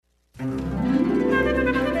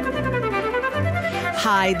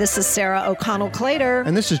Hi, this is Sarah O'Connell-Clater.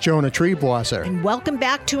 And this is Jonah Treebwasser. And welcome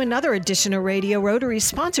back to another edition of Radio Rotary,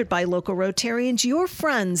 sponsored by local Rotarians, your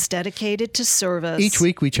friends dedicated to service. Each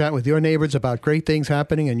week we chat with your neighbors about great things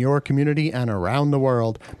happening in your community and around the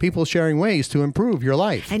world. People sharing ways to improve your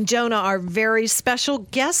life. And Jonah, our very special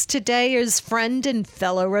guest today is friend and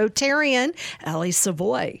fellow Rotarian, Ellie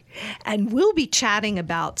Savoy. And we'll be chatting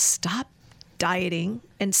about stop dieting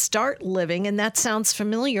and start living. And that sounds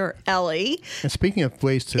familiar, Ellie. And speaking of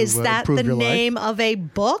ways to is that improve the your life. name of a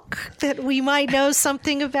book that we might know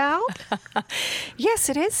something about? Yes,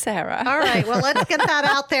 it is, Sarah. All right. Well, let's get that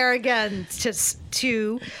out there again. Just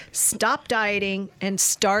to stop dieting and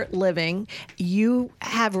start living. You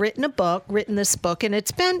have written this book, and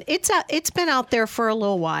it's been out there for a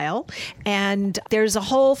little while, and there's a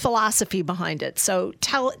whole philosophy behind it. So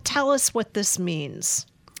tell us what this means.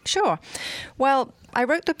 Sure. Well, I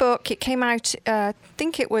wrote the book. It came out, I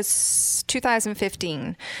think it was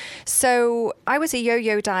 2015. So I was a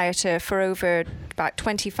yo-yo dieter for over about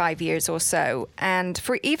 25 years or so, and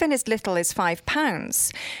for even as little as 5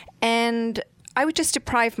 pounds. And I would just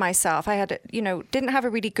deprive myself. I had, didn't have a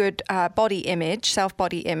really good self-body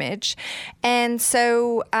image. And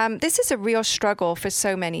so this is a real struggle for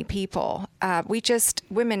so many people.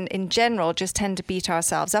 Women in general just tend to beat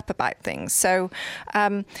ourselves up about things. So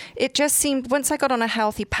it just seemed, once I got on a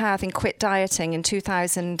healthy path and quit dieting in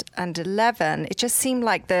 2011, it just seemed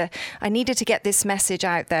like I needed to get this message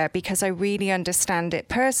out there because I really understand it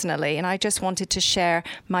personally. And I just wanted to share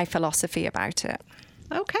my philosophy about it.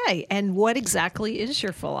 Okay. And what exactly is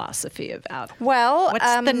your philosophy about? Well,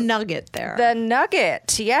 what's the nugget there? The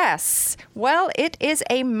nugget, yes. Well, it is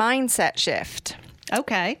a mindset shift.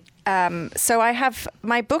 Okay. So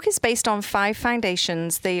my book is based on 5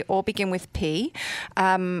 foundations. They all begin with P.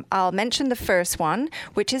 I'll mention the first one,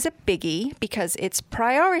 which is a biggie because it's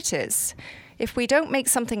priorities. If we don't make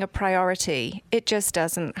something a priority, it just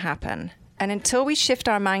doesn't happen. And until we shift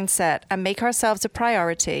our mindset and make ourselves a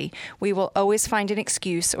priority, we will always find an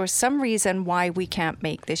excuse or some reason why we can't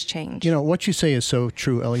make this change. You know, what you say is so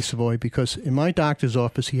true, Ellie Savoy, because in my doctor's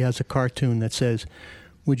office, he has a cartoon that says,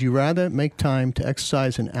 would you rather make time to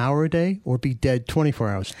exercise an hour a day or be dead 24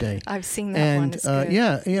 hours a day? I've seen that one. It's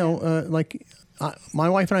good. My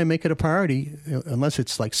wife and I make it a priority, unless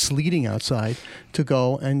it's like sleeting outside, to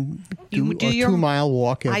go and do a 2-mile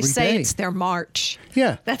walk every day. I say it's their march.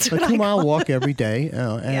 Yeah, that's a what 2-mile walk every day,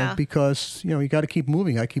 because you got to keep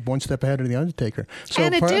moving. I keep one step ahead of the Undertaker. So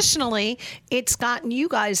and additionally, it's gotten you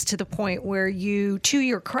guys to the point where you, to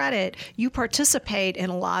your credit, you participate in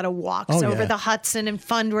a lot of walks over the Hudson and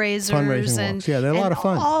fundraisers and walks. Yeah, they're a lot of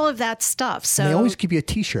fun. All of that stuff. So and they always give you a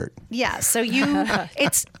T-shirt. Yeah, so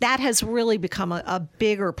that has really become a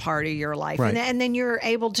bigger part of your life, right. and then you're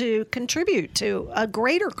able to contribute to a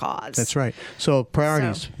greater cause. That's right. So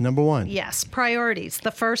priorities, number 1. Yes, priorities.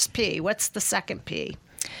 The first P. What's the second P?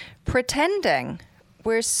 Pretending.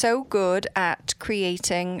 We're so good at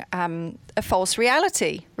creating a false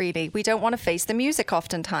reality, really. We don't want to face the music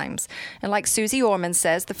oftentimes. And like Susie Orman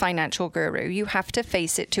says, the financial guru, you have to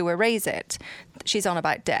face it to erase it. She's on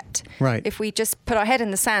about debt. Right. If we just put our head in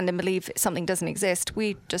the sand and believe something doesn't exist,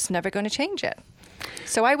 we're just never going to change it.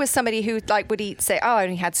 So I was somebody who would eat, say, I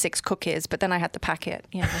only had 6 cookies, but then I had the packet.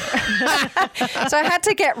 So I had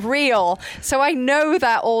to get real. So I know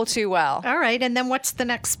that all too well. All right. And then what's the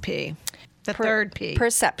next P? The third P.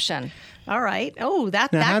 Perception. All right. Oh, how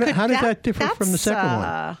does that differ from the second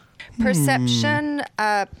one? Perception.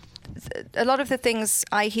 A lot of the things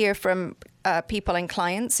I hear from people and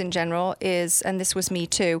clients in general is, and this was me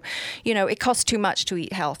too, it costs too much to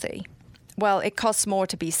eat healthy. Well, it costs more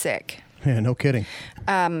to be sick. Yeah, no kidding.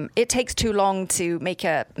 It takes too long to make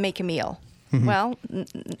a meal. Mm-hmm. Well,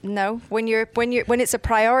 no. When it's a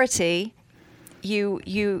priority,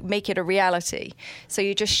 you make it a reality. So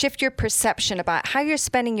you just shift your perception about how you're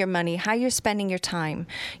spending your money, how you're spending your time.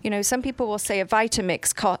 Some people will say a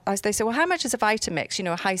Vitamix cost. They say, well, how much is a Vitamix?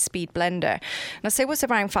 A high-speed blender. And I say, what's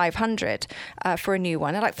around $500 for a new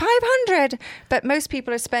one? They're like, $500? But most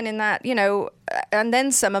people are spending that, and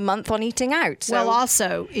then some a month on eating out. So. Well,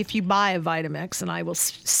 also, if you buy a Vitamix, and I will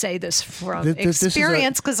say this from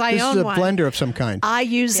experience because I own one. This is a blender of some kind. I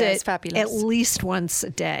use it fabulous. at least once a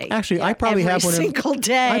day. Actually, I probably have one single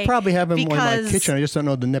day. I probably have them in my because kitchen. I just don't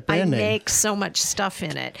know the I brand name. make so much stuff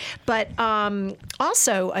in it. But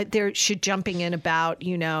also, there should jumping in about,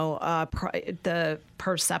 the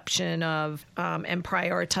perception of and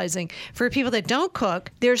prioritizing. For people that don't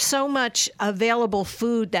cook, there's so much available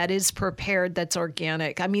food that is prepared that's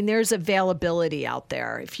organic. I mean, there's availability out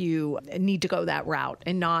there if you need to go that route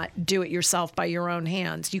and not do it yourself by your own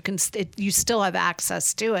hands. You still have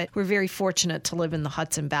access to it. We're very fortunate to live in the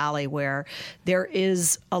Hudson Valley where there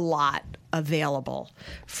is a lot available,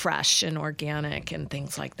 fresh and organic and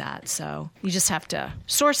things like that. So you just have to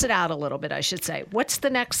source it out a little bit, I should say. What's the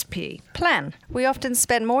next P? Plan. We often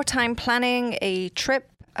spend more time planning a trip,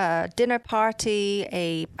 a dinner party,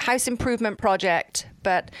 a house improvement project,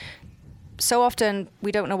 but so often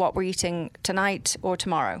we don't know what we're eating tonight or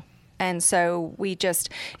tomorrow. And so these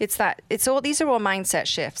are all mindset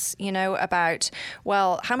shifts, about,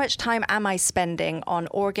 well, how much time am I spending on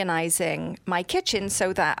organizing my kitchen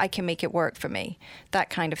so that I can make it work for me, that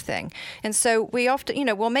kind of thing. And so we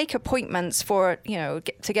often, we'll make appointments for,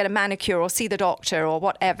 to get a manicure or see the doctor or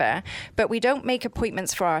whatever, but we don't make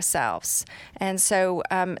appointments for ourselves. And so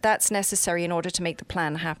that's necessary in order to make the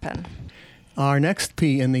plan happen. Our next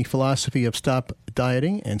P in the philosophy of Stop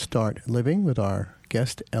Dieting and Start Living with our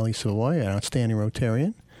guest, Ellie Savoy, an outstanding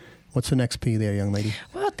Rotarian. What's the next P there, young lady?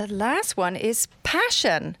 Well, the last one is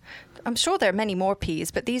passion. I'm sure there are many more P's,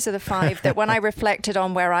 but these are the 5 that when I reflected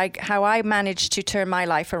on how I managed to turn my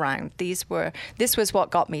life around, this was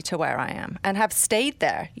what got me to where I am and have stayed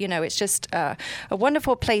there. It's just a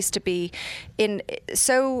wonderful place to be in.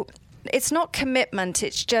 So it's not commitment,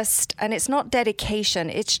 and it's not dedication.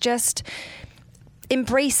 It's just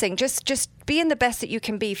embracing, just being the best that you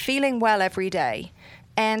can be, feeling well every day.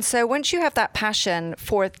 And so once you have that passion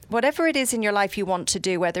for whatever it is in your life you want to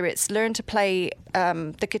do, whether it's learn to play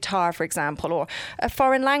the guitar, for example, or a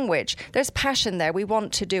foreign language, there's passion there. We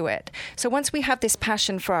want to do it. So once we have this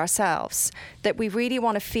passion for ourselves, that we really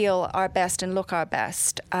want to feel our best and look our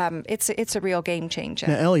best, it's a real game changer.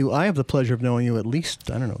 Now, Ellie, I have the pleasure of knowing you at least,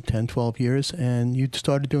 10, 12 years, and you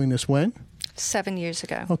started doing this when? 7 years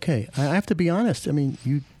ago. Okay. I have to be honest. I mean,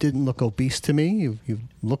 you didn't look obese to me. You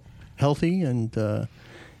look healthy, and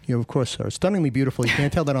you, of course, are stunningly beautiful. You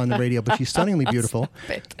can't tell that on the radio, but she's stunningly beautiful.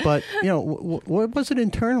 But, what was it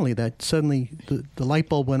internally that suddenly the light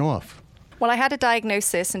bulb went off? Well, I had a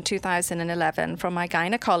diagnosis in 2011 from my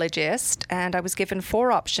gynecologist, and I was given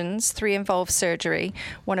 4 options. 3 involved surgery,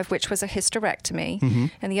 one of which was a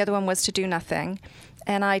hysterectomy, and the other one was to do nothing.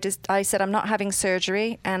 And I said, I'm not having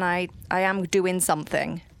surgery, and I am doing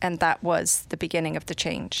something. And that was the beginning of the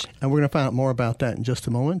change. And we're going to find out more about that in just a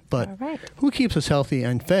moment. But who keeps us healthy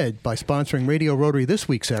and fed by sponsoring Radio Rotary this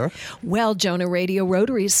week, Sarah? Well, Jonah, Radio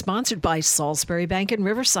Rotary is sponsored by Salisbury Bank and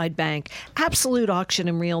Riverside Bank, Absolute Auction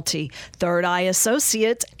and Realty, Third Eye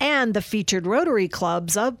Associates, and the featured Rotary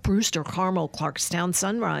clubs of Brewster, Carmel, Clarkstown,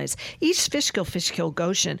 Sunrise, East Fishkill,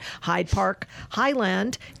 Goshen, Hyde Park,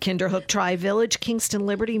 Highland, Kinderhook Tri-Village, Kingston,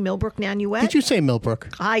 Liberty, Millbrook, Nanuet. Did you say Millbrook?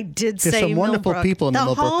 I did say There's some wonderful Millbrook. people in the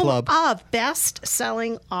Millbrook Club. Of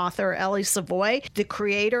best-selling author Ellie Savoy, the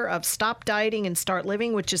creator of Stop Dieting and Start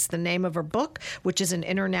Living, which is the name of her book, which is an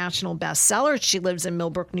international bestseller. She lives in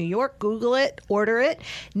Millbrook, New York. Google it, order it.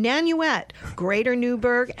 Nanuet, Greater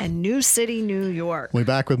Newburgh, and New City, New York. We'll be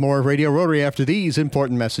back with more of Radio Rotary after these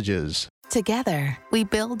important messages. Together, we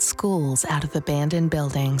build schools out of abandoned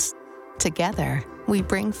buildings. Together, we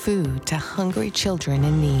bring food to hungry children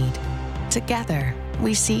in need. Together,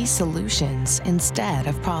 we see solutions instead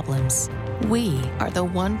of problems. We are the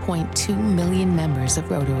 1.2 million members of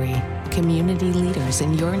Rotary, community leaders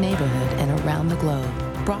in your neighborhood and around the globe,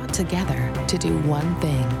 brought together to do one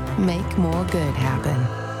thing: make more good happen.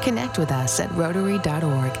 Connect with us at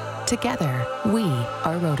Rotary.org. Together, we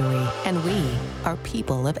are Rotary, and we are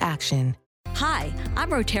people of action. Hi, I'm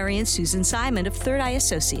Rotarian Susan Simon of Third Eye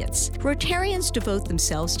Associates. Rotarians devote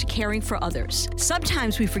themselves to caring for others.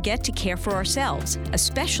 Sometimes we forget to care for ourselves,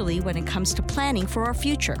 especially when it comes to planning for our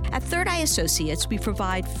future. At Third Eye Associates, we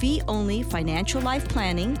provide fee-only financial life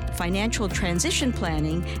planning, financial transition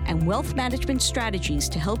planning, and wealth management strategies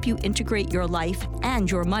to help you integrate your life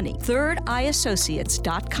and your money.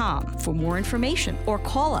 ThirdEyeAssociates.com for more information, or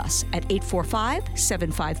call us at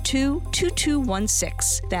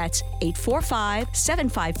 845-752-2216. That's 845-752-2216.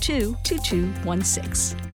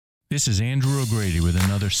 This is Andrew O'Grady with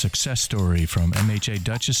another success story from MHA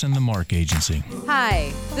Duchess and the Mark Agency.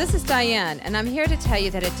 Hi, this is Diane, and I'm here to tell you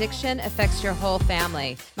that addiction affects your whole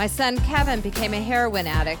family. My son Kevin became a heroin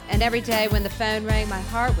addict, and every day when the phone rang, my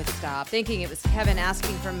heart would stop, thinking it was Kevin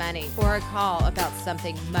asking for money or a call about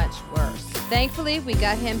something much worse. Thankfully, we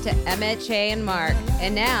got him to MHA and Mark,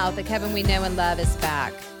 and now the Kevin we know and love is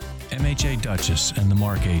back. MHA Duchess and the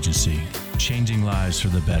Mark Agency, changing lives for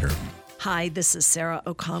the better. Hi, this is Sarah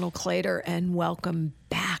O'Connell Clater, and welcome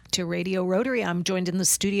back to Radio Rotary. I'm joined in the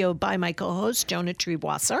studio by my co-host, Jonah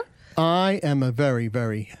Treebwasser. I am a very,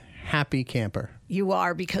 very happy camper. You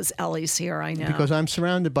are, because Ellie's here, I know. Because I'm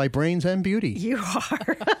surrounded by brains and beauty. You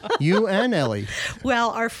are. You and Ellie. Well,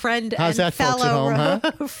 our friend How's and that, folks at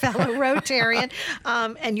home, fellow Rotarian.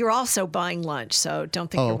 And you're also buying lunch, so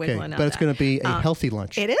don't think you're wiggling out. But it's going to be a healthy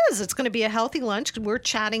lunch. It is. It's going to be a healthy lunch. We're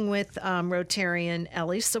chatting with Rotarian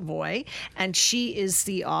Ellie Savoy, and she is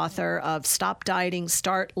the author of Stop Dieting,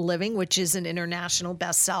 Start Living, which is an international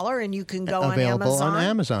bestseller, and you can go Available on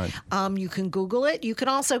Amazon. You can Google it. You can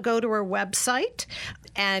also go to her website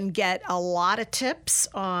and get a lot of tips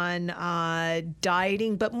on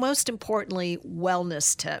dieting, but most importantly,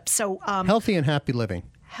 wellness tips. So healthy and happy living.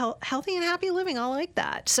 Healthy and happy living. I like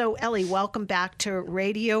that. So, Ellie, welcome back to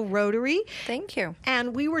Radio Rotary. Thank you.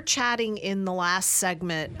 And we were chatting in the last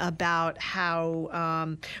segment about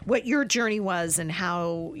how what your journey was and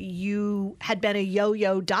how you had been a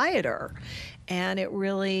yo-yo dieter. And it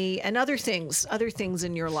really, and other things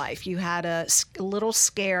in your life. You had a little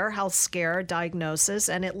health scare diagnosis,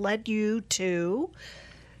 and it led you to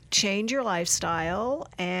change your lifestyle.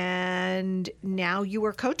 And now you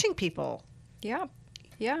are coaching people. Yeah.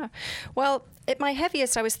 Well, at my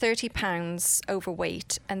heaviest, I was 30 pounds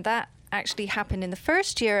overweight, and that actually happened in the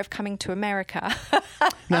first year of coming to America.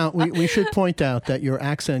 Now, we should point out that your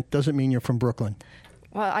accent doesn't mean you're from Brooklyn.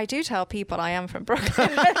 Well, I do tell people I am from Brooklyn.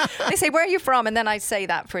 They say, where are you from? And then I say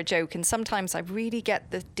that for a joke. And sometimes I really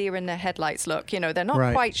get the deer in the headlights look. You know, they're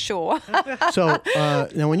not quite sure. So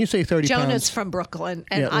now when you say 30 pounds. Jonah's from Brooklyn,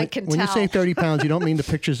 and I can tell. When you say 30 pounds, you don't mean the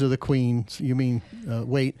pictures of the Queen. You mean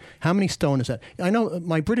weight. How many stone is that? I know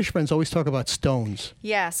my British friends always talk about stones.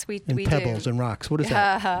 Yes, we do. Pebbles and rocks. What is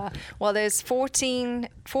that? Well, there's 14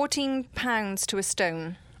 pounds to a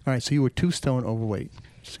stone. All right, so you were 2 stone overweight.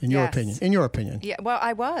 In your opinion. Yeah, well,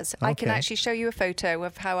 I was. Okay. I can actually show you a photo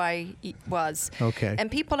of how I was. Okay.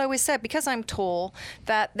 And people always said, because I'm tall,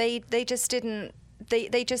 that they just didn't,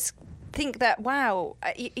 they just think that, wow,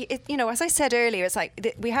 you know, as I said earlier, it's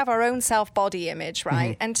like we have our own self-body image,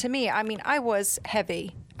 right? Mm-hmm. And to me, I mean, I was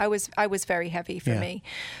heavy. I was very heavy for me.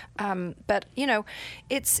 But, you know,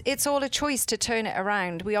 it's all a choice to turn it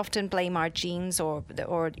around. We often blame our genes or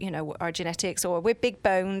you know, our genetics, or we're big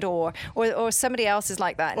boned, or somebody else is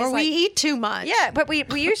like that. And or we eat too much. Yeah, but we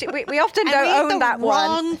usually we often don't own that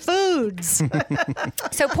wrong foods.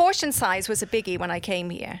 So portion size was a biggie when I came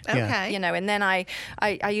here. Okay. You know, and then I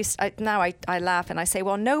laugh and I say,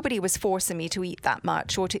 well, nobody was forcing me to eat that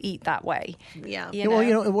much or to eat that way. Yeah. Well,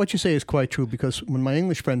 you know, what you say is quite true, because when my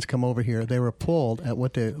English friends come over here, they were appalled at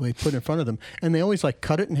what they put in front of them, and they always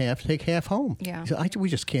cut it in half, take half home. Yeah. So we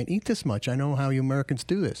just can't eat this much. I know how you Americans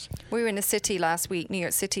do this. We were in the city last week, New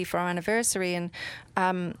York City, for our anniversary, and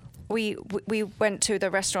we went to the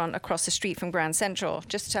restaurant across the street from Grand Central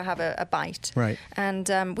just to have a bite. Right.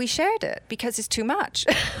 And we shared it because it's too much.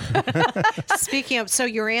 Speaking of, so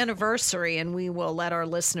your anniversary, and we will let our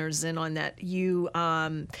listeners in on that. You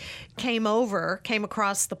came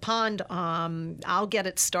across the pond. I'll get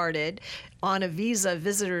it started on a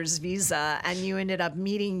visitor's visa, and you ended up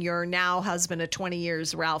meeting your now husband of 20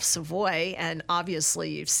 years, Ralph Savoy, and obviously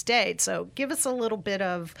you've stayed. So give us a little bit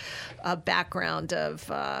of a background of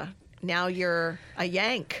now you're a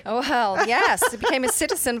Yank. Oh, well, yes. I became a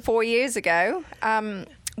citizen 4 years ago.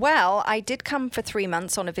 Well, I did come for 3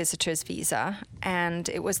 months on a visitor's visa, and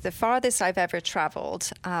it was the farthest I've ever traveled.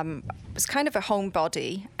 It was kind of a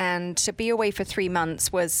homebody, and to be away for 3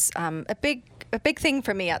 months was a big thing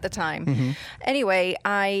for me at the time. Mm-hmm. Anyway,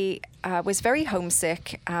 I was very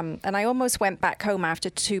homesick, and I almost went back home after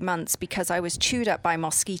 2 months because I was chewed up by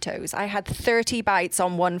mosquitoes. I had 30 bites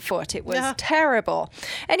on one foot. It was terrible.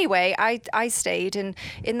 Anyway, I stayed, and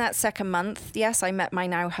in that second month, yes, I met my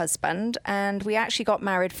now husband, and we actually got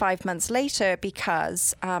married 5 months later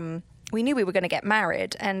because we knew we were going to get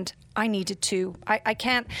married, and I needed to.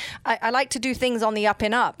 I like to do things on the up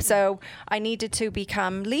and up, so I needed to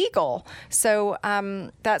become legal. So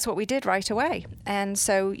that's what we did right away. And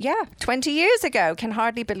so, 20 years ago, can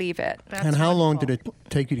hardly believe it. And how long did it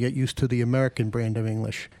take you to get used to the American brand of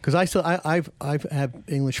English? Because I've had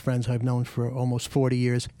English friends I've known for almost 40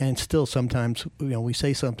 years, and still sometimes we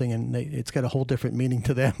say something and it's got a whole different meaning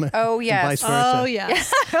to them. Oh yes. Vice versa. Oh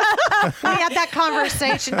yes. We had that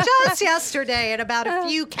conversation just yesterday and about a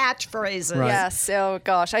few catchphrases. Right. Yes. Oh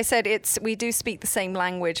gosh. I said we do speak the same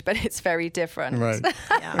language, but it's very different. Right.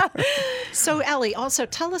 Yeah. So Ellie, also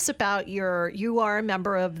tell us about you are a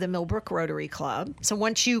member of the Millbrook Rotary Club. So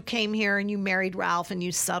once you came here and you married Ralph and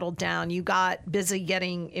you settled down, you got busy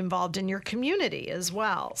getting involved in your community as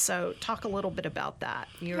well. So talk a little bit about that.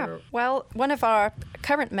 Well, one of our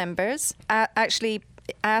current members actually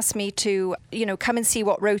asked me to, come and see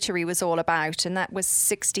what Rotary was all about, and that was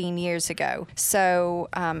 16 years ago. So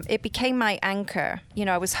it became my anchor.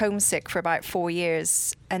 I was homesick for about 4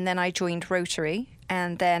 years, and then I joined Rotary,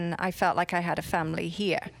 and then I felt like I had a family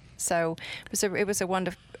here. So it was a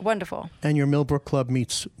wonderful. And your Millbrook Club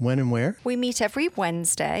meets when and where? We meet every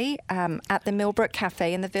Wednesday at the Millbrook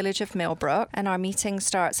Cafe in the village of Millbrook, and our meeting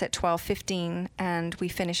starts at 12:15 and we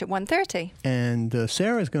finish at 1:30. And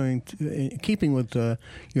Sarah is going to, in keeping with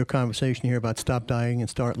your conversation here about stop dying and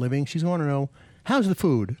start living, she's going to know, how's the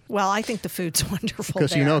food? Well, I think the food's wonderful.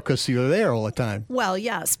 Because because you're there all the time. Well,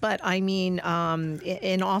 yes, but I mean,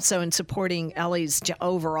 and also in supporting Ellie's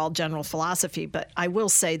overall general philosophy. But I will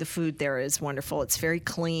say the food there is wonderful. It's very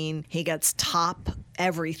clean. He gets top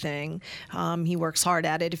everything. He works hard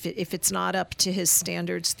at it. If it's not up to his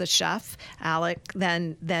standards, the chef Alec,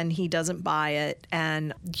 then he doesn't buy it.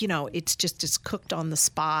 And it's cooked on the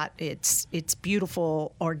spot. It's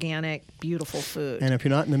beautiful, organic, beautiful food. And if you're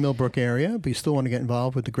not in the Millbrook area, but you still want to get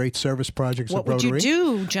involved with the great service projects of Rotary. What would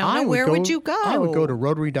you do, Jonah? Where would you go? I would go to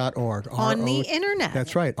Rotary.org. On the internet.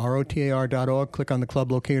 That's right, rotar.org. Click on the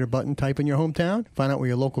club locator button, type in your hometown, find out where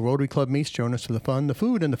your local Rotary Club meets, join us for the fun, the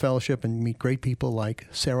food, and the fellowship, and meet great people like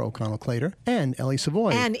Sarah O'Connell-Clater and Ellie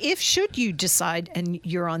Savoy. And should you decide, and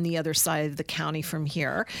you're on the other side of the county from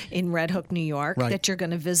here, in Red Hook, New York, right, that you're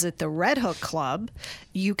going to visit the Red Hook Club,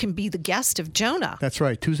 you can be the guest of Jonah. That's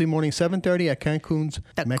right, Tuesday morning, 7:30 at Cancun's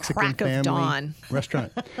Mexican Family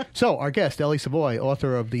Restaurant. So our guest, Ellie Savoy,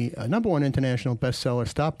 author of the #1 international bestseller,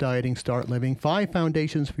 Stop Dieting, Start Living, 5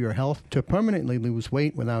 Foundations for Your Health to Permanently Lose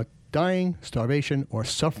Weight Without Dying, Starvation, or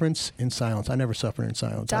Sufferance in Silence. I never suffer in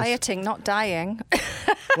silence. Dieting, not dying.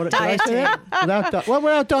 What, did I say that?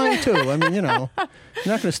 Without dying, too. I mean, you're not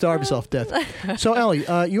going to starve yourself to death. So, Ellie,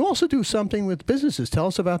 you also do something with businesses. Tell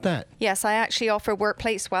us about that. Yes, I actually offer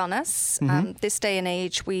workplace wellness. Mm-hmm. This day and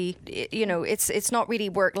age, it's not really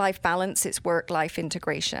work-life balance, it's work-life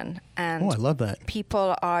integration. And I love that.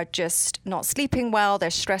 People are just not sleeping well. They're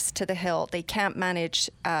stressed to the hilt. They can't manage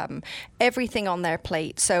everything on their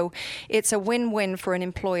plate. So it's a win-win for an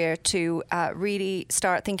employer to really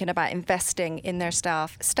start thinking about investing in their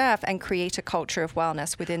staff and create a culture of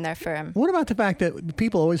wellness within their firm. What about the fact that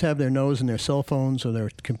people always have their nose in their cell phones or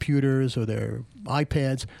their computers or their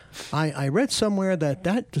iPads? I read somewhere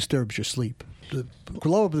that disturbs your sleep. The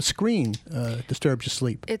glow of the screen disturbs your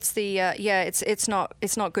sleep. It's it's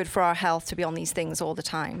not good for our health to be on these things all the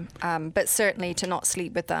time. But certainly to not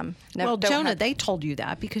sleep with them. Well, Jonah, they told you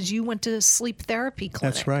that because you went to sleep therapy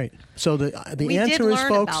clinic. That's right. So the we answer did is, learn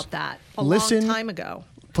folks, about that a listen, long time ago.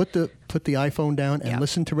 Put the iPhone down and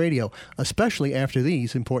listen to radio, especially after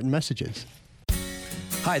these important messages.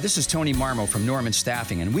 Hi, this is Tony Marmo from Norman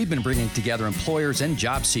Staffing, and we've been bringing together employers and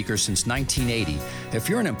job seekers since 1980. If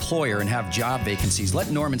you're an employer and have job vacancies,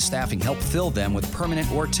 let Norman Staffing help fill them with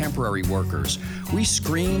permanent or temporary workers. We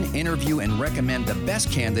screen, interview, and recommend the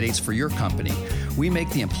best candidates for your company. We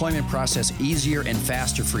make the employment process easier and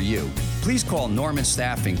faster for you. Please call Norman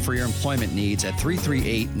Staffing for your employment needs at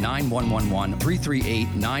 338-9111,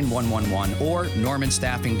 338-9111, or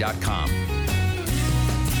normanstaffing.com.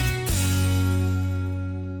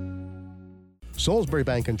 Salisbury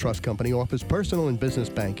Bank and Trust Company offers personal and business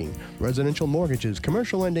banking, residential mortgages,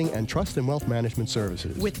 commercial lending, and trust and wealth management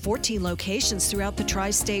services. With 14 locations throughout the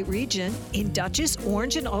tri-state region, in Dutchess,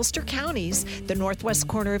 Orange, and Ulster counties, the northwest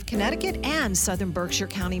corner of Connecticut, and southern Berkshire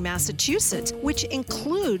County, Massachusetts, which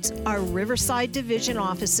includes our Riverside Division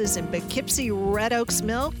offices in Poughkeepsie, Red Oaks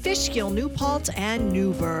Mill, Fishkill, New Paltz, and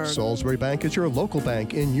Newburgh. Salisbury Bank is your local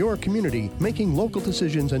bank in your community, making local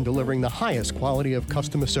decisions and delivering the highest quality of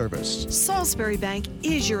customer service. Salisbury Salisbury Bank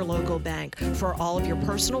is your local bank for all of your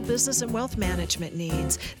personal, business, and wealth management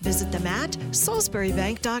needs. Visit them at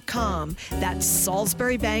salisburybank.com. That's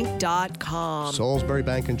salisburybank.com. Salisbury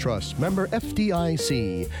Bank and Trust, member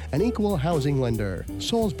FDIC, an equal housing lender.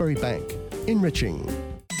 Salisbury Bank, enriching.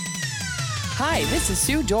 Hi, this is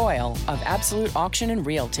Sue Doyle of Absolute Auction and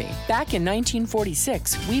Realty. Back in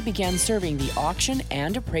 1946, we began serving the auction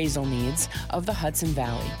and appraisal needs of the Hudson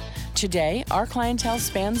Valley. Today, our clientele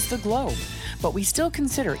spans the globe, but we still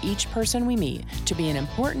consider each person we meet to be an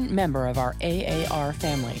important member of our AAR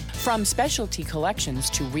family. From specialty collections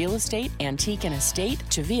to real estate, antique and estate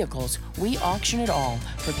to vehicles, we auction it all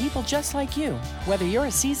for people just like you. Whether you're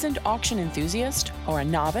a seasoned auction enthusiast or a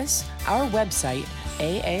novice, our website,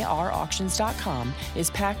 AARauctions.com, is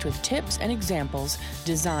packed with tips and examples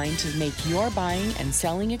designed to make your buying and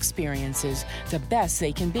selling experiences the best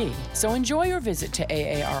they can be. So enjoy your visit to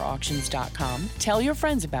AARauctions.com, tell your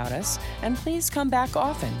friends about us, and please come back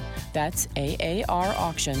often. That's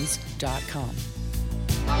AARauctions.com.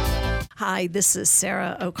 Hi, this is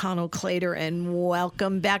Sarah O'Connell Clater, and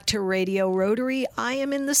welcome back to Radio Rotary. I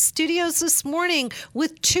am in the studios this morning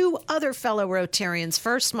with two other fellow Rotarians.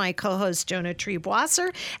 First, my co-host Jonah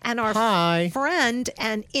Triebwasser, and our friend,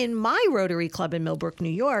 and in my Rotary Club in Millbrook, New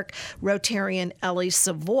York, Rotarian Ellie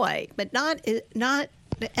Savoy. But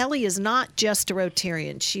Ellie is not just a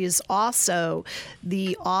Rotarian. She is also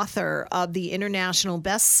the author of the international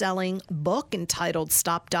best-selling book entitled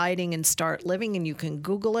Stop Dieting and Start Living, and you can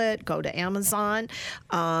Google it, go to Amazon,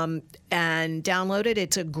 and download it.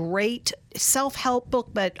 It's a great self-help book,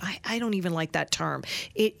 but I don't even like that term.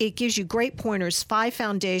 It gives you great pointers, 5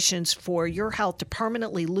 foundations for your health to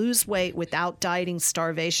permanently lose weight without dieting,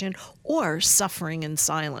 starvation, or suffering in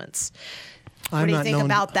silence. What do you think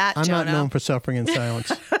about that, Jonah? I'm not known for suffering in silence.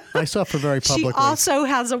 I suffer very publicly. She also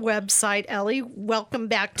has a website, Ellie. Welcome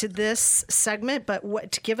back to this segment, but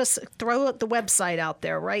throw the website out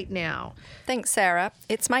there right now. Thanks, Sarah.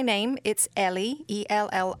 It's my name. It's Ellie,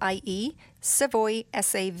 ELLIE, Savoy,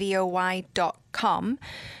 SAVOY.com.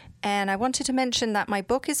 And I wanted to mention that my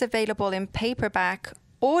book is available in paperback,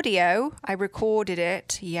 audio. I recorded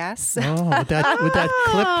it, yes. Oh, with that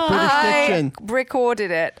clipped British diction. I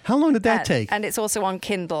recorded it. How long did that take? And it's also on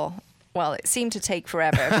Kindle. Well, it seemed to take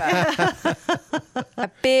forever, but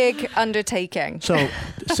a big undertaking. So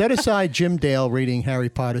set aside Jim Dale reading Harry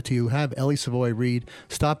Potter to you. Have Ellie Savoy read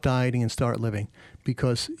Stop Dieting and Start Living,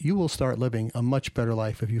 because you will start living a much better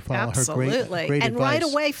life if you follow her great advice. And right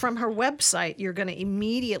away from her website, you're going to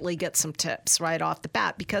immediately get some tips right off the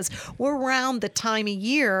bat, because we're around the time of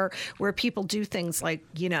year where people do things like,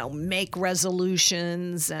 make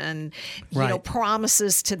resolutions and,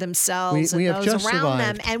 promises to themselves and those around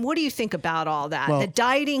them. And what do you think about all that? Well, the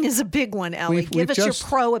dieting is a big one, Ellie. Give us your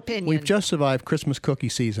pro opinion. We've just survived Christmas cookie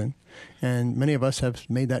season, and many of us have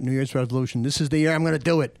made that New Year's resolution. This is the year I'm going to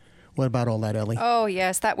do it. What about all that, Ellie? Oh,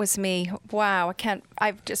 yes, that was me. Wow,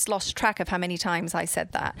 I've just lost track of how many times I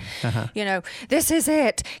said that. Uh-huh. This is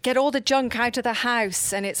it. Get all the junk out of the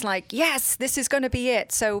house. And it's like, yes, this is going to be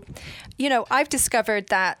it. So, I've discovered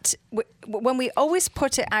that when we always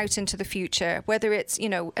put it out into the future, whether it's,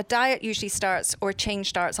 a diet usually starts or change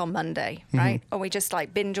starts on Monday, right? Or we just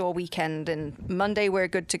binge all weekend and Monday we're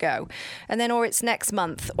good to go. And then, or it's next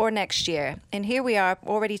month or next year. And here we are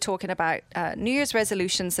already talking about New Year's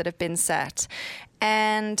resolutions that have been set.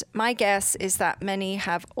 And my guess is that many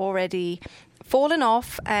have already fallen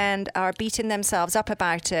off and are beating themselves up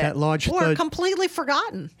about it. That large thud, or completely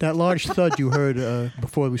forgotten. That large thud you heard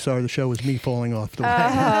before we started the show was me falling off the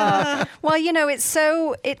wagon. Well,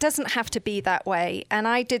 it doesn't have to be that way. And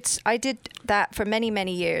I did that for many,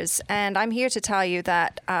 many years. And I'm here to tell you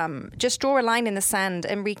that just draw a line in the sand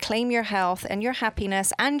and reclaim your health and your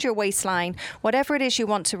happiness and your waistline. Whatever it is you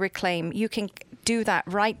want to reclaim, you can do that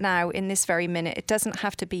right now in this very minute. It doesn't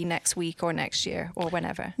have to be next week or next year or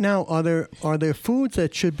whenever. Now, are there foods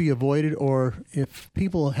that should be avoided, or if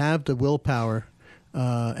people have the willpower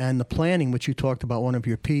and the planning, which you talked about, one of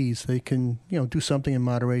your P's, they can do something in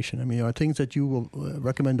moderation? I mean, are things that you will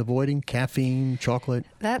recommend avoiding? Caffeine, chocolate?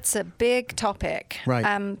 That's a big topic.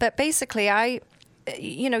 Right. But basically,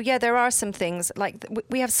 there are some things, like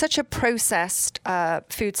we have such a processed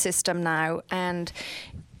food system now, and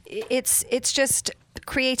it's just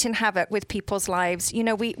creating havoc with people's lives.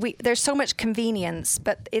 There's so much convenience,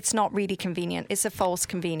 but it's not really convenient. It's a false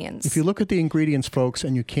convenience. If you look at the ingredients, folks,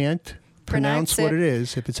 and you can't pronounce what it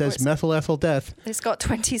is, if it says methyl ethyl death, it's got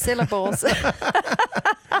 20 syllables.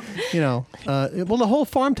 Well, the whole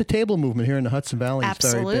farm to table movement here in the Hudson Valley is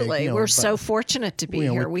very Absolutely. big. We're so fortunate to be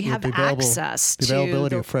here. We have access the to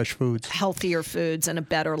availability of fresh foods, healthier foods, and a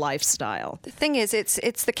better lifestyle. The thing is,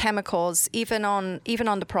 it's the chemicals, even on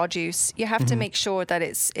the produce. You have to make sure that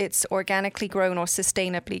it's organically grown or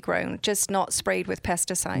sustainably grown, just not sprayed with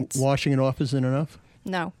pesticides. Washing it off isn't enough?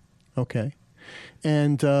 No. Okay.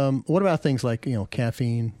 And what about things like,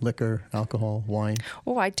 caffeine, liquor, alcohol, wine?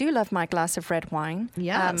 Oh, I do love my glass of red wine.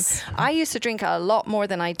 Yes. I used to drink a lot more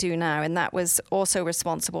than I do now, and that was also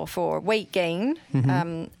responsible for weight gain.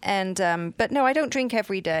 But no, I don't drink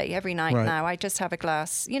every day, every night now. I just have a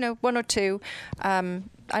glass, one or two. I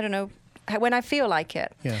don't know, when I feel like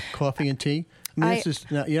it. Yeah, coffee and tea? You're not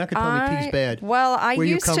going to tell me tea's bad. Well, I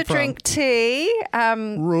used to drink tea.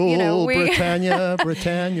 Britannia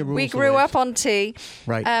rules. We grew up on tea.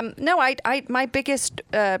 Right. No, my biggest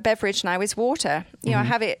beverage now is water. I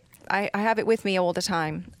have it. I have it with me all the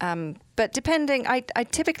time. But depending, I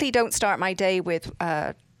typically don't start my day with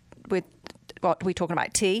what we're talking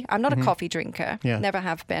about, tea. I'm not a coffee drinker, never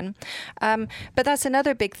have been. But that's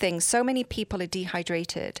another big thing. So many people are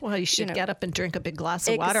dehydrated. Well, you should get up and drink a big glass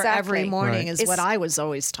of water every morning is what I was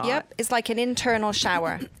always taught. Yep, it's like an internal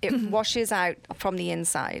shower. It washes out from the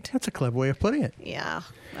inside. That's a clever way of putting it. Yeah,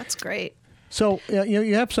 that's great. So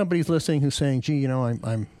you have somebody who's listening who's saying, gee,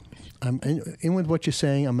 I'm in with what you're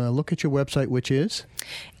saying. I'm going to look at your website, which is?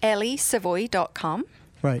 EllieSavoy.com.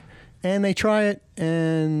 Right. And they try it,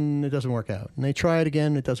 and it doesn't work out. And they try it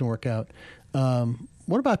again, it doesn't work out.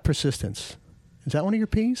 What about persistence? Is that one of your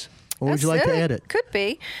P's? Or would you like to add it? Could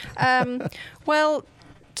be. Well,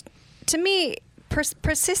 to me,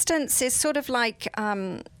 persistence is sort of like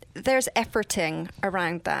there's efforting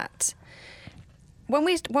around that. When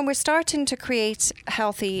we're starting to create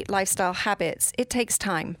healthy lifestyle habits, it takes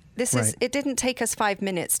time. It didn't take us 5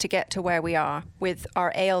 minutes to get to where we are with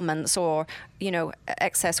our ailments or,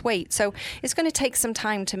 excess weight. So it's going to take some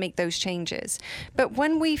time to make those changes. But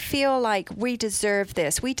when we feel like we deserve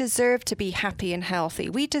this, we deserve to be happy and healthy,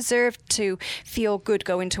 we deserve to feel good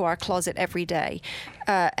going to our closet every day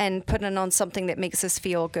and putting on something that makes us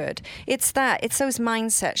feel good. It's those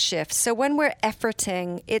mindset shifts. So when we're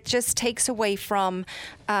efforting, it just takes away from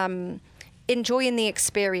enjoying the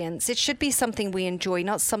experience. It should be something we enjoy,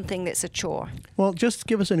 not something that's a chore. Well, just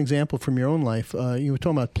give us an example from your own life. You were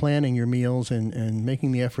talking about planning your meals and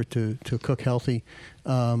making the effort to cook healthy.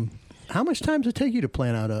 How much time does it take you to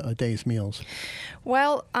plan out a day's meals?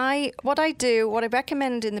 Well, what I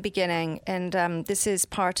recommend in the beginning, and this is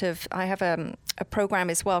part of, I have a program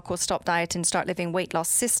as well called Stop Dieting, Start Living Weight Loss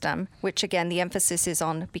System, which again, the emphasis is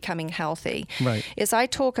on becoming healthy. Right. Is I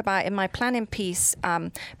talk about in my planning piece,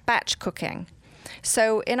 batch cooking.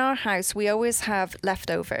 So in our house, we always have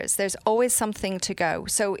leftovers. There's always something to go.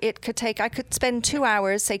 So I could spend 2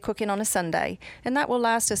 hours, say, cooking on a Sunday, and that will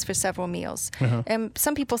last us for several meals.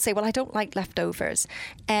 Some people say, well, I don't like leftovers.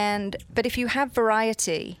 But if you have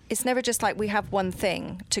variety, it's never just like we have one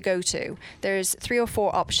thing to go to. There's 3 or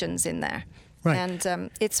 4 options in there. Right.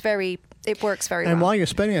 And it works very well. And while you're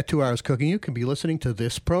spending that 2 hours cooking, you can be listening to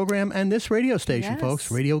this program and this radio station,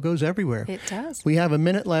 folks. Radio goes everywhere. It does. We have a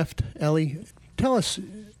minute left. Ellie, tell us,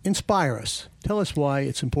 inspire us. Tell us why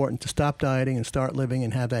it's important to stop dieting and start living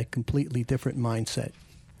and have that completely different mindset.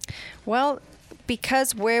 Well,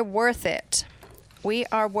 because we're worth it. We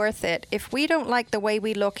are worth it. If we don't like the way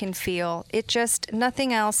we look and feel,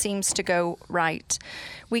 nothing else seems to go right.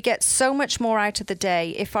 We get so much more out of the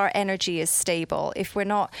day if our energy is stable. If we're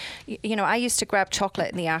not, I used to grab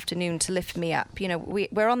chocolate in the afternoon to lift me up.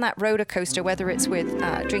 We're on that roller coaster, whether it's with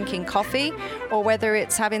drinking coffee or whether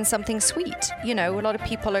it's having something sweet. A lot of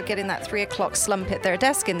people are getting that 3 o'clock slump at their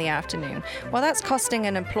desk in the afternoon. Well, that's costing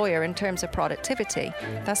an employer in terms of productivity.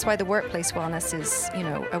 That's why the workplace wellness is,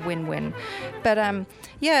 a win-win. But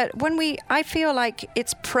I feel like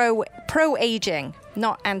it's pro-aging,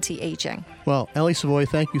 not anti-aging. Well, Ellie Savoy,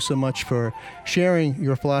 thank you so much for sharing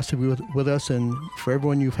your philosophy with us and for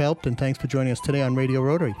everyone you've helped. And thanks for joining us today on Radio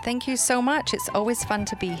Rotary. Thank you so much. It's always fun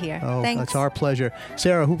to be here. Oh, thanks. That's our pleasure.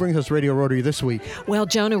 Sarah, who brings us Radio Rotary this week? Well,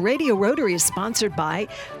 Jonah, Radio Rotary is sponsored by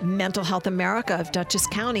Mental Health America of Dutchess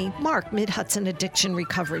County, Mark Mid-Hudson Addiction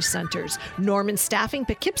Recovery Centers, Norman Staffing,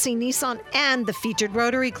 Poughkeepsie Nissan, and the featured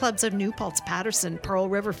Rotary Clubs of New Paltz, Patterson, Pearl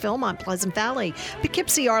River, Philmont, Pleasant Valley,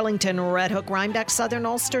 Poughkeepsie, Arlington, Red Hook, Rhinebeck, Southern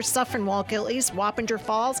Ulster, Suffern Walk, Achilles, Wappinger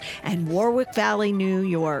Falls, and Warwick Valley, New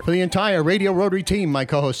York. For the entire Radio Rotary team, my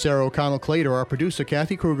co-host Sarah O'Connell-Clater, our producer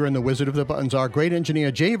Kathy Kruger, and the Wizard of the Buttons, our great engineer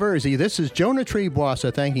Jay Verzi, this is Jonah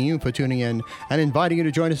Treebossa thanking you for tuning in and inviting you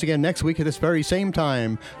to join us again next week at this very same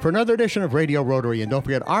time for another edition of Radio Rotary. And don't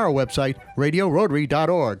forget our website,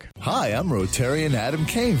 radiorotary.org. Hi, I'm Rotarian Adam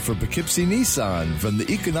Kane for Poughkeepsie Nissan. From the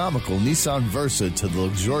economical Nissan Versa to the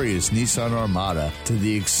luxurious Nissan Armada to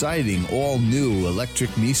the exciting all-new electric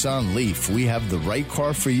Nissan Leaf, we have the right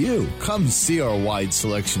car for you. Come see our wide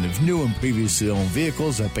selection of new and previously owned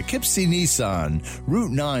vehicles at Poughkeepsie Nissan,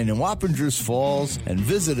 Route 9 in Wappingers Falls, and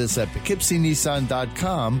visit us at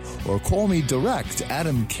poughkeepsienissan.com or call me direct,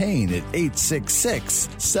 Adam Kane, at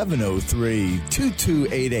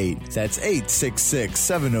 866-703-2288. That's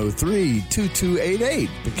 866-703-2288.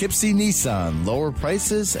 Poughkeepsie Nissan, lower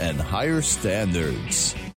prices and higher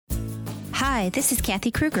standards. Hi, this is Kathy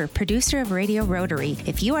Kruger, producer of Radio Rotary.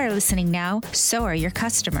 If you are listening now, so are your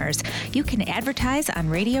customers. You can advertise on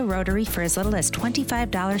Radio Rotary for as little as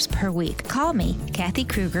 $25 per week. Call me, Kathy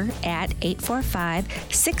Kruger, at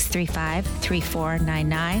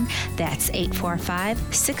 845-635-3499. That's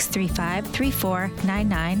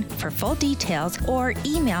 845-635-3499 for full details, or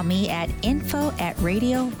email me at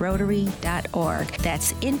info@radiorotary.org.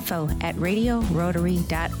 That's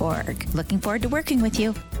info@radiorotary.org. Looking forward to working with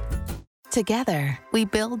you. Together, we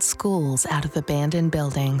build schools out of abandoned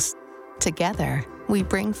buildings. Together, we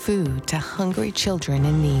bring food to hungry children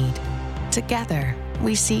in need. Together,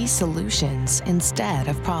 we see solutions instead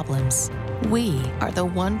of problems. We are the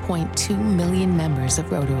 1.2 million members of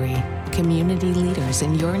Rotary, community leaders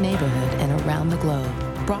in your neighborhood and around the globe,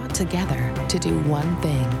 brought together to do one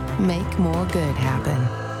thing: make more good happen.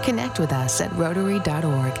 Connect with us at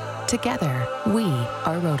Rotary.org. Together, we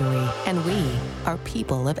are Rotary, and we are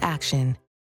people of action.